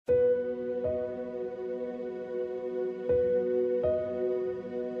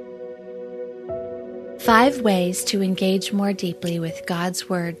5 Ways to Engage More Deeply with God's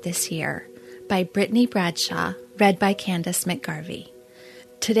Word This Year by Brittany Bradshaw, read by Candace McGarvey.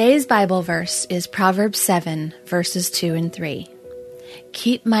 Today's Bible verse is Proverbs 7, verses 2 and 3.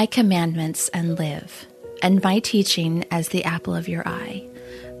 Keep my commandments and live, and my teaching as the apple of your eye.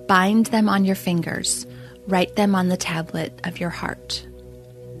 Bind them on your fingers, write them on the tablet of your heart.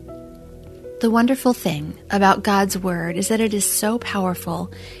 The wonderful thing about God's Word is that it is so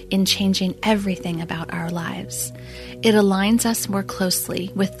powerful in changing everything about our lives. It aligns us more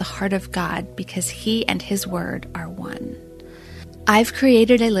closely with the heart of God because He and His Word are one. I've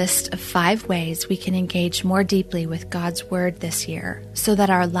created a list of 5 ways we can engage more deeply with God's Word this year so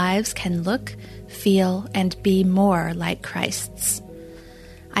that our lives can look, feel, and be more like Christ's.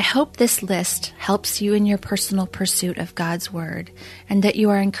 I hope this list helps you in your personal pursuit of God's Word and that you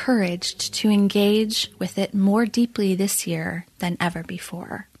are encouraged to engage with it more deeply this year than ever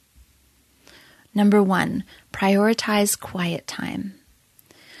before. Number 1, prioritize quiet time.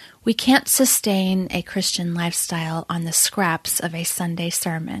 We can't sustain a Christian lifestyle on the scraps of a Sunday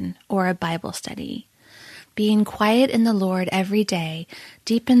sermon or a Bible study. Being quiet in the Lord every day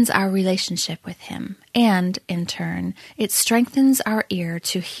deepens our relationship with Him, and, in turn, it strengthens our ear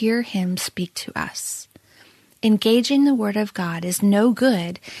to hear Him speak to us. Engaging the Word of God is no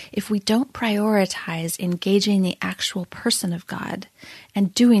good if we don't prioritize engaging the actual person of God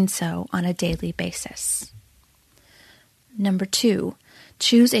and doing so on a daily basis. Number 2,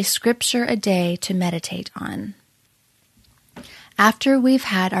 choose a scripture a day to meditate on. After we've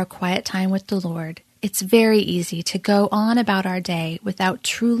had our quiet time with the Lord, it's very easy to go on about our day without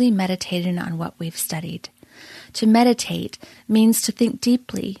truly meditating on what we've studied. To meditate means to think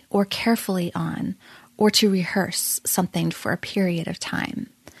deeply or carefully on, or to rehearse something for a period of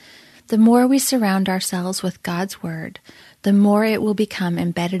time. The more we surround ourselves with God's Word, the more it will become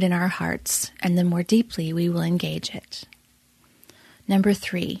embedded in our hearts, and the more deeply we will engage it. Number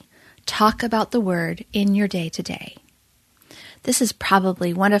 3, talk about the Word in your day-to-day. This is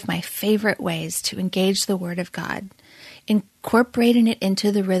probably one of my favorite ways to engage the Word of God. Incorporating it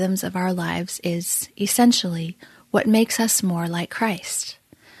into the rhythms of our lives is, essentially, what makes us more like Christ.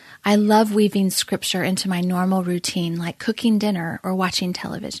 I love weaving Scripture into my normal routine, like cooking dinner or watching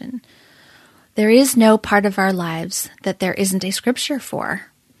television. There is no part of our lives that there isn't a Scripture for.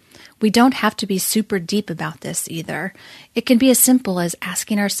 We don't have to be super deep about this either. It can be as simple as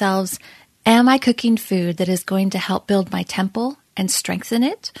asking ourselves, am I cooking food that is going to help build my temple and strengthen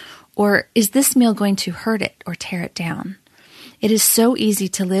it? Or is this meal going to hurt it or tear it down? It is so easy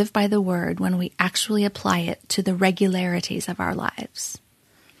to live by the Word when we actually apply it to the regularities of our lives.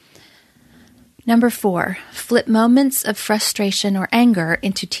 Number 4, flip moments of frustration or anger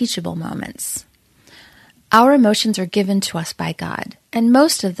into teachable moments. Our emotions are given to us by God, and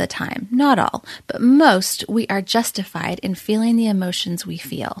most of the time, not all, but most, we are justified in feeling the emotions we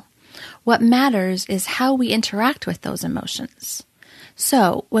feel. What matters is how we interact with those emotions.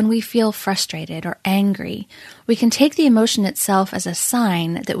 So, when we feel frustrated or angry, we can take the emotion itself as a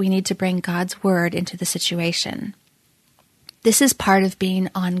sign that we need to bring God's Word into the situation. This is part of being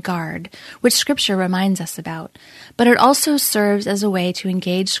on guard, which Scripture reminds us about, but it also serves as a way to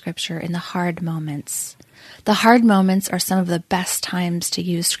engage Scripture in the hard moments. The hard moments are some of the best times to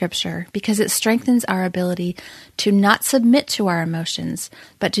use Scripture because it strengthens our ability to not submit to our emotions,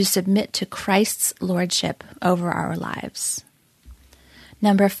 but to submit to Christ's lordship over our lives.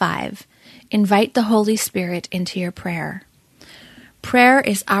 Number 5, invite the Holy Spirit into your prayer. Prayer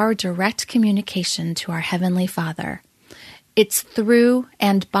is our direct communication to our Heavenly Father. It's through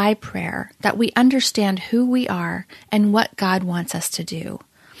and by prayer that we understand who we are and what God wants us to do.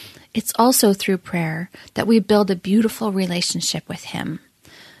 It's also through prayer that we build a beautiful relationship with Him.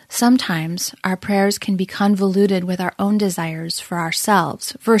 Sometimes our prayers can be convoluted with our own desires for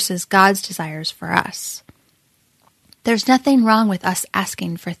ourselves versus God's desires for us. There's nothing wrong with us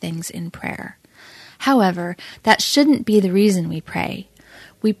asking for things in prayer. However, that shouldn't be the reason we pray.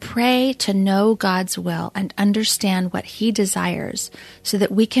 We pray to know God's will and understand what He desires so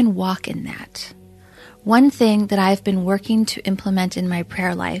that we can walk in that. One thing that I've been working to implement in my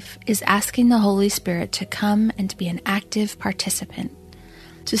prayer life is asking the Holy Spirit to come and be an active participant,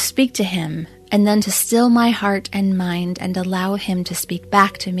 to speak to Him, and then to still my heart and mind and allow Him to speak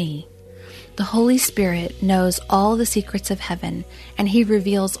back to me. The Holy Spirit knows all the secrets of heaven, and He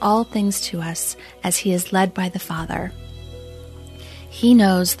reveals all things to us as He is led by the Father. He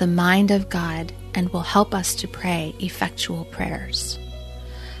knows the mind of God and will help us to pray effectual prayers.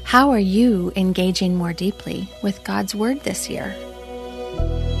 How are you engaging more deeply with God's Word this year?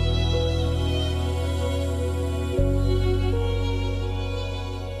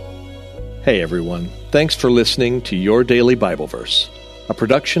 Hey everyone, thanks for listening to Your Daily Bible Verse, a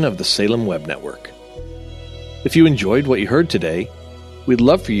production of the Salem Web Network. If you enjoyed what you heard today, we'd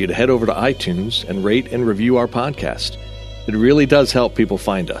love for you to head over to iTunes and rate and review our podcast. It really does help people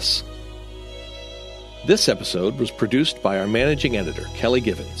find us. This episode was produced by our managing editor, Kelly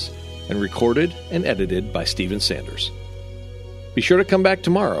Givens, and recorded and edited by Stephen Sanders. Be sure to come back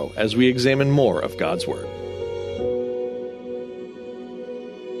tomorrow as we examine more of God's Word.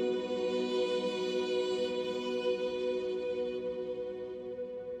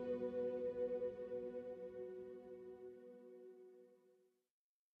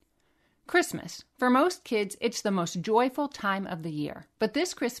 Christmas. For most kids, it's the most joyful time of the year. But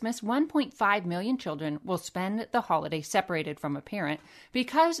this Christmas, 1.5 million children will spend the holiday separated from a parent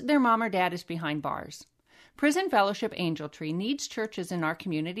because their mom or dad is behind bars. Prison Fellowship Angel Tree needs churches in our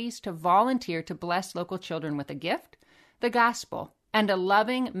communities to volunteer to bless local children with a gift, the gospel, and a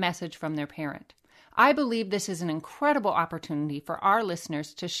loving message from their parent. I believe this is an incredible opportunity for our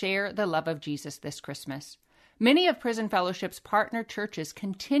listeners to share the love of Jesus this Christmas. Many of Prison Fellowship's partner churches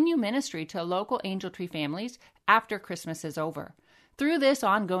continue ministry to local Angel Tree families after Christmas is over. Through this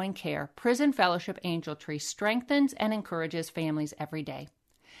ongoing care, Prison Fellowship Angel Tree strengthens and encourages families every day.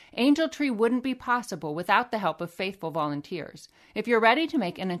 Angel Tree wouldn't be possible without the help of faithful volunteers. If you're ready to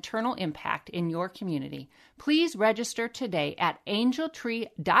make an eternal impact in your community, please register today at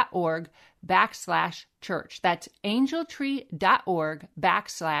angeltree.org/church. That's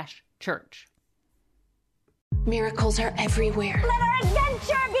angeltree.org/church. Miracles are everywhere. Let our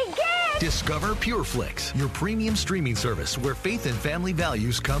adventure begin! Discover PureFlix, your premium streaming service where faith and family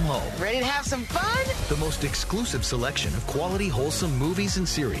values come home. Ready to have some fun? The most exclusive selection of quality, wholesome movies and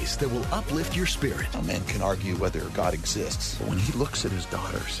series that will uplift your spirit. A man can argue whether God exists, but when he looks at his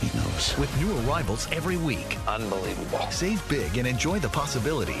daughters, he knows. With new arrivals every week. Unbelievable. Save big and enjoy the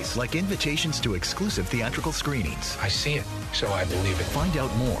possibilities, like invitations to exclusive theatrical screenings. I see it, so I believe it. Find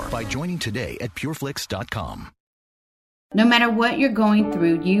out more by joining today at pureflix.com. No matter what you're going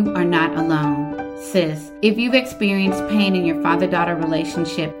through, you are not alone. Sis, if you've experienced pain in your father-daughter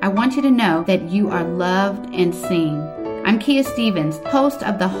relationship, I want you to know that you are loved and seen. I'm Kia Stevens, host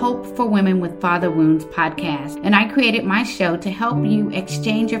of the Hope for Women with Father Wounds podcast, and I created my show to help you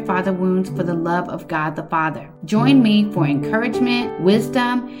exchange your father wounds for the love of God the Father. Join me for encouragement,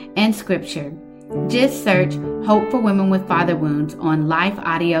 wisdom, and scripture. Just search Hope for Women with Father Wounds on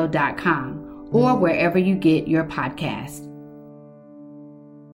lifeaudio.com. or wherever you get your podcast.